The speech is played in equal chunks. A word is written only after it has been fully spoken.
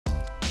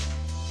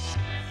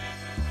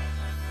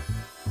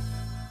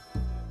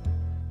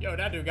Yo,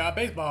 that dude got a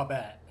baseball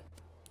bat.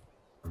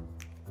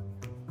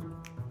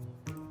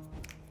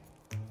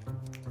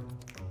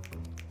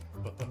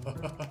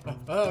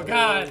 Oh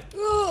God!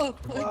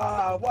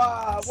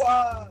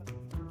 Wah.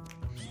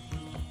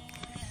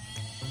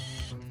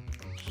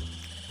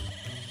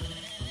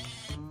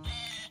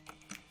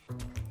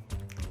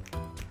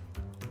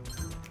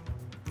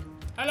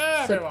 Hello,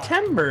 everyone.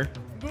 September.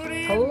 Good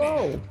evening.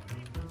 Hello.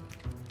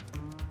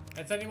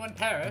 Has anyone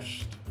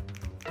perished?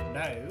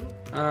 No.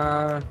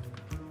 I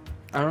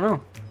don't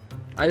know.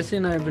 Icy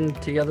and I have been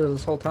together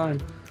this whole time.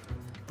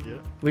 Yeah.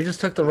 We just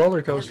took the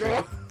roller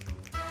coaster.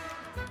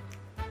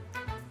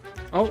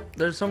 Oh,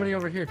 there's somebody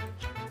over here.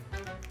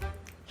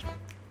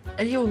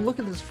 Hey, yo, look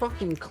at this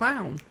fucking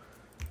clown.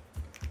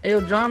 Hey,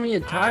 yo, draw me a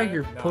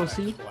tiger, I'm not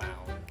pussy. a clown.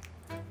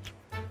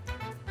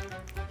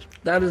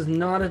 That is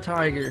not a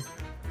tiger.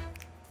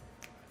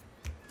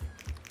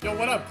 Yo,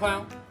 what up,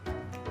 clown?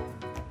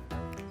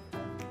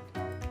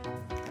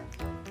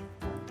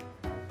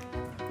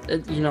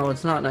 You know,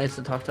 it's not nice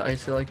to talk to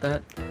Icy like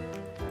that.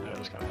 That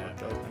was kind of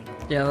fucked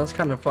up. Yeah, that's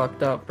kind of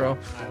fucked up, bro.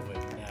 I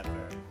would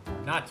never.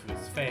 Not to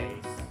his face.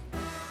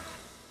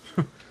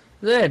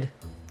 Zed.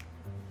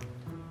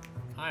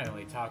 I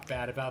only talk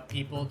bad about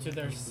people to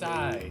their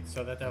side,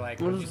 so that they're like,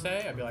 what'd you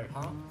say? I'd be like,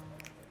 huh?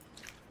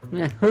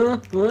 Yeah, huh?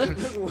 What?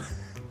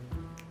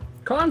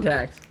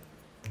 Contacts.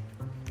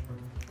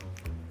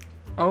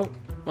 Oh,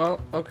 well,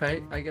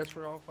 okay. I guess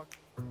we're all fucked.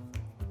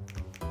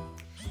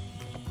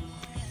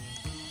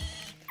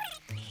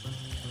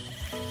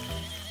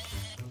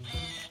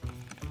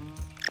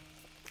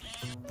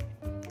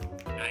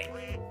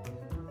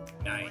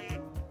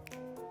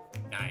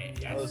 Nine,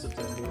 yes. Hello,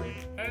 September.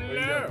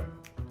 Hello!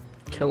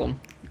 Kill him.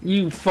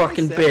 You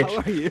fucking Sam, bitch.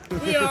 How are you?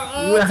 We are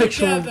all You actual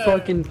together!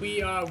 fucking-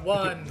 We are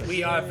one!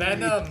 We are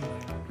Venom!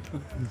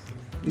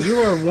 You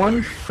are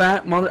one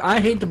fat mother. I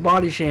hate to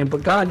body shame,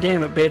 but god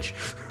damn it, bitch.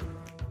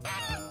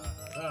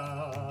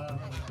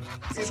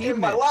 He's saved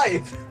my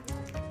life.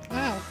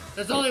 Wow.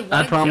 There's only one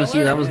I promise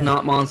you, killer? that was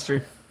not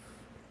Monster.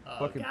 Oh,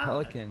 Fucking God.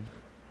 pelican.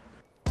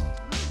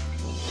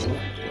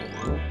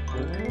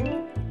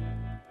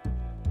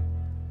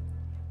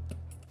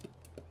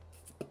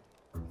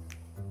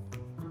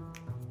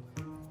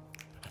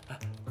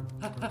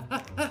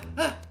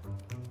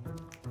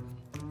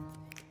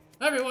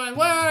 Everyone,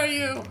 where are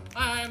you?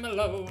 I'm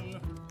alone.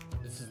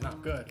 This is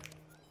not good.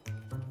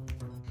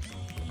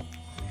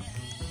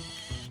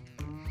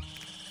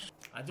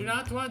 I do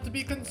not want to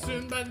be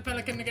consumed by the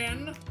pelican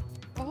again.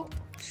 Oh,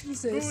 Good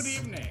Jesus.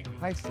 evening.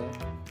 Hi, Sam.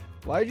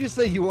 Why did you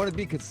say you want to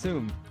be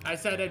consumed? I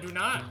said I do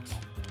not.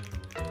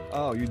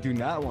 Oh, you do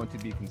not want to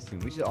be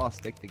consumed. We should all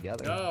stick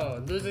together.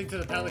 No, losing to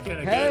the pelican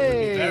again would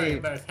be very Hey!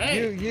 embarrassing.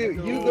 Hey!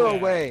 You go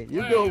away.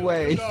 You go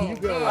away. You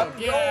go away. I'm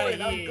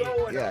going. I'm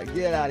going. Yeah,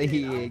 get out of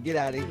here. Get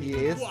out of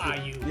here. Who are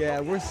you? Yeah,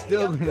 we're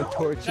still gonna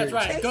torture. That's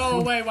right, go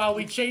away while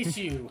we chase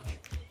you.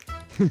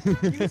 You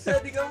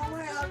said to go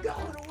away. I'm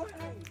going away.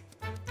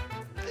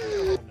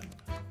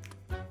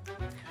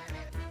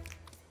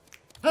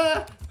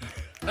 Huh?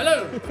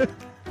 Hello!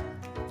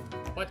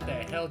 What the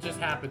hell just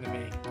happened to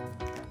me?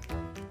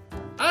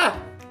 Ah!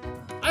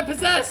 I'm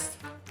possessed!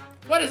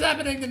 What is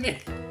happening to me?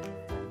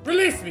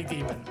 Release me,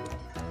 demon!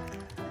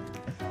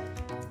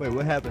 Wait,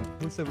 what happened?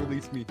 Who said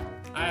release me?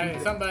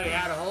 Somebody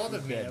had a hold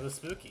of me. It was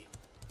spooky.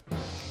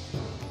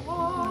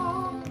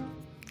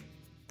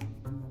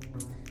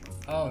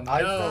 Oh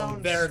I no,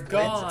 found they're Squint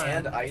gone.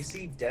 and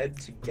Icy dead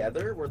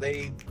together. Were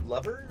they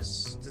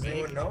lovers? Does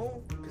anyone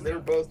know? Because they were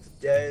both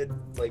dead,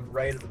 like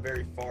right at the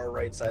very far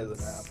right side of the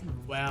map.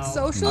 Well,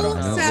 Social, I don't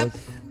know. Sap,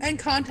 and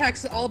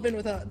Contacts have all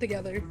been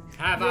together.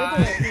 have You're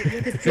I?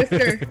 the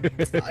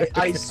drifter.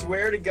 I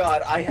swear to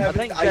God, I haven't.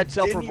 think I that's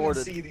didn't even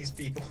self-reported. see these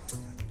people.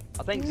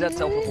 I think Zed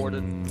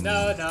self-reported. No.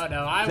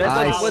 I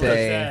Zed was wasn't with with us.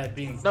 Zed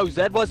being. No,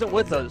 Zed wasn't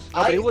with us.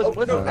 Nobody was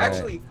with no, us.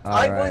 actually,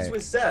 Alright, I was alright.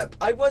 with Sep.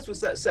 I was with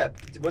Sep.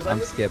 Was I I'm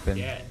with skipping.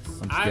 Yes,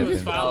 I'm I was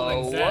skipping.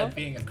 following No. Zed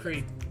being a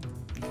creep.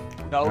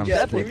 No, I'm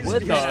Zed was skipping.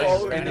 with He's us,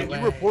 following and then me.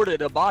 you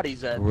reported a body,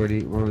 Zed. Where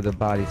were the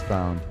bodies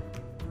found?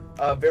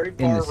 very In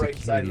far the right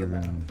side security of the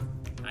map. room.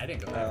 I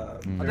didn't go there.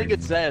 I think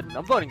it's Zed.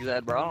 I'm voting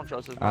Zed, bro. I don't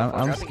trust this I'm motherfucker. I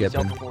think he's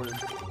skipping. self-reported.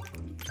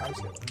 I'm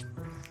skipping.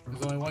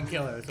 There's only one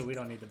killer, so we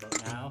don't need to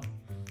vote now.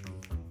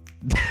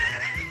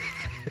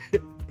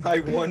 I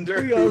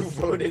wonder Who who else?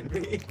 voted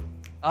me.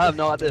 I have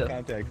no idea.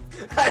 Contact.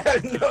 I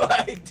have no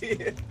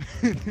idea.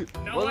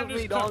 No Well, one we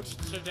is don't-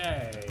 cooked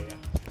today.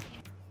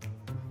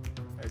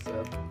 Hey,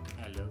 Sep.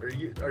 Hello.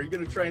 Are you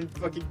gonna try and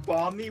fucking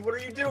bomb me? What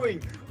are you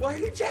doing? Why are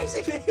you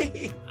chasing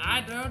me?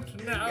 I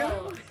don't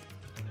know.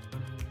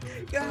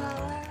 Go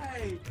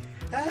away!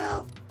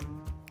 Help!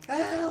 Help! I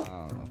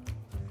don't know.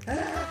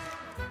 Help!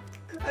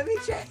 I'm being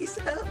chased!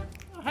 Help!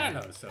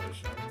 Hello,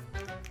 social.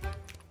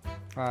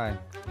 Hi.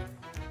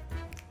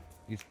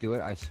 You do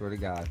it, I swear to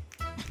God.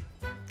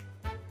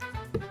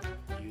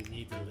 You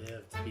need to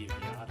live to be the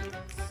audience.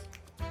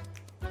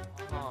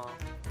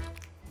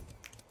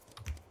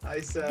 I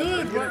said.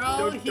 Good, we're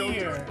all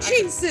here.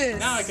 Jesus!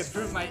 Now I can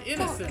prove my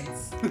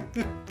innocence.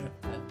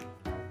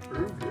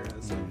 Prove your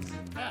innocence.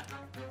 Yeah.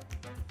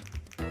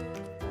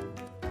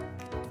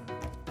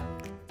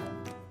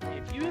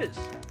 is.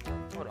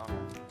 Hold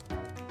on.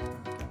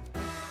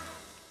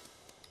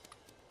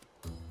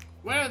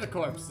 Where are the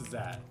corpses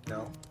at?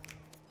 No.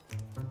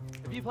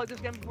 Have you played this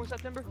game before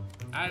September?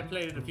 I've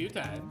played it a few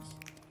times.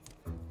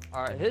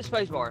 Alright, hit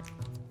spacebar.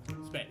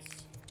 Space.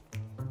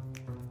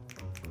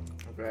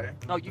 Okay.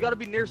 No, you gotta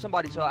be near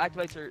somebody so it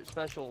activates their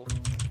special.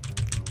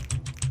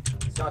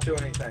 It's not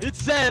doing anything.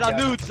 It's Zed! I Yeah.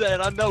 knew it's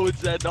Zed! I know it's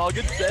Zed, dog.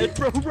 It's Zed,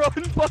 bro. Run,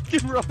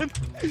 fucking run.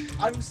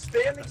 I'm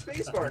spamming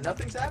spacebar.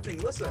 Nothing's happening.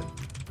 Listen.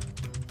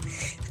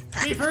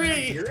 Be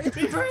free! Hear it?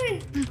 Be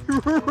free!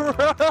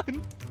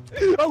 Run!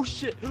 Oh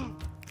shit!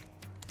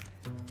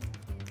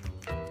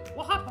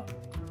 What happened?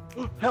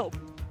 Help!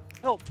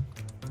 Help!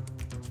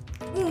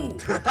 Ooh!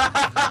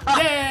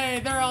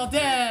 Yay! They're all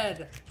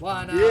dead!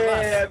 One of Yeah,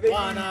 us! baby.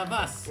 One of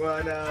us!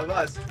 One of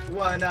us.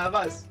 One of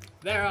us.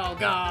 They're all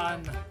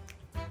gone!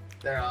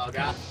 They're all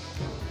gone.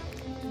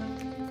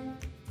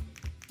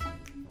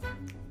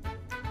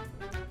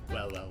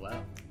 Well, well,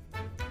 well.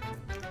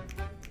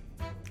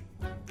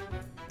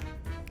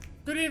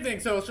 Good evening,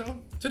 social.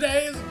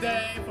 Today is the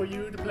day for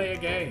you to play a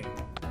game.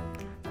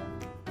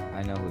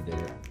 I know who did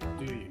it.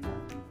 Do you?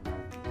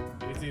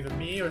 It's either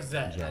me or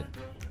Zed. Zed.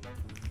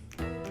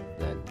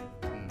 Zed.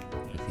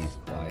 If he's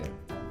quiet.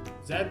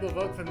 Zed will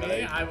vote for me,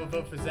 Right. I will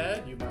vote for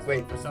Zed. You must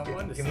Wait, vote for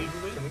someone to see can we-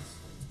 who can we- wins.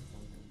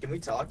 Can we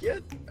talk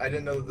yet? I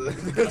didn't know the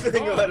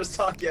thing let us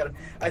talk yet.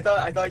 I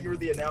thought you were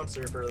the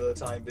announcer for the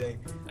time being.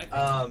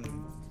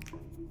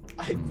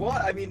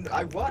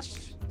 I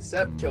watched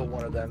Seb kill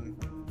one of them.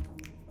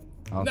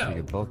 Oh, No. so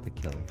you're both the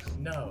killers.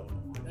 No,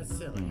 that's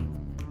silly.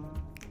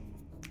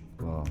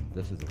 Well,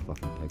 this is a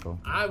fucking pickle.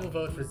 I will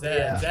vote for Zed.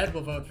 Yeah. Zed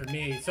will vote for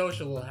me.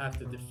 Social will have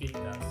to defeat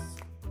us.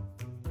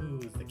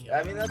 Who's the killer?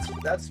 I mean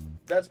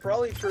that's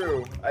probably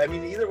true. I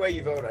mean either way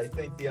you vote, I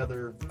think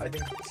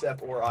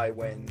Seb or I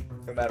win,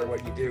 no matter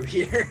what you do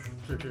here.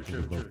 True, true,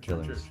 true, Both true, true,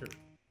 killers. true.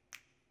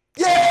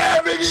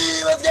 Yeah, baby,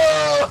 let's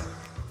go!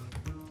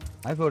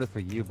 I voted for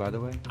you, by the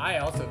way. I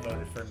also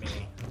voted for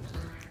me.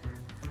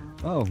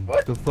 Oh,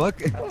 What? the fuck?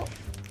 Oh.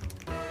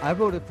 I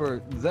voted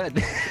for Zed.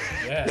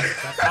 Yes,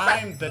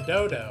 I'm the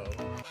dodo.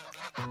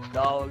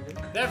 Dog.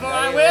 Therefore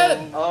I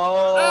win!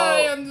 Oh, I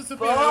am the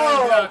superior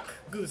fuck. Duck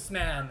Goose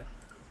man.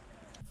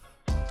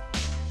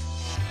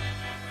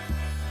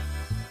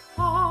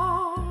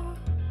 Ah.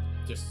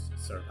 Just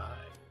survive.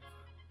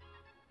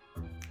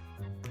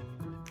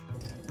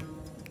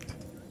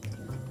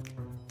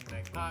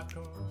 Make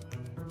popcorn.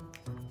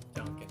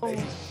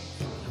 Dunkin'.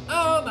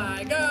 Oh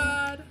my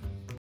god!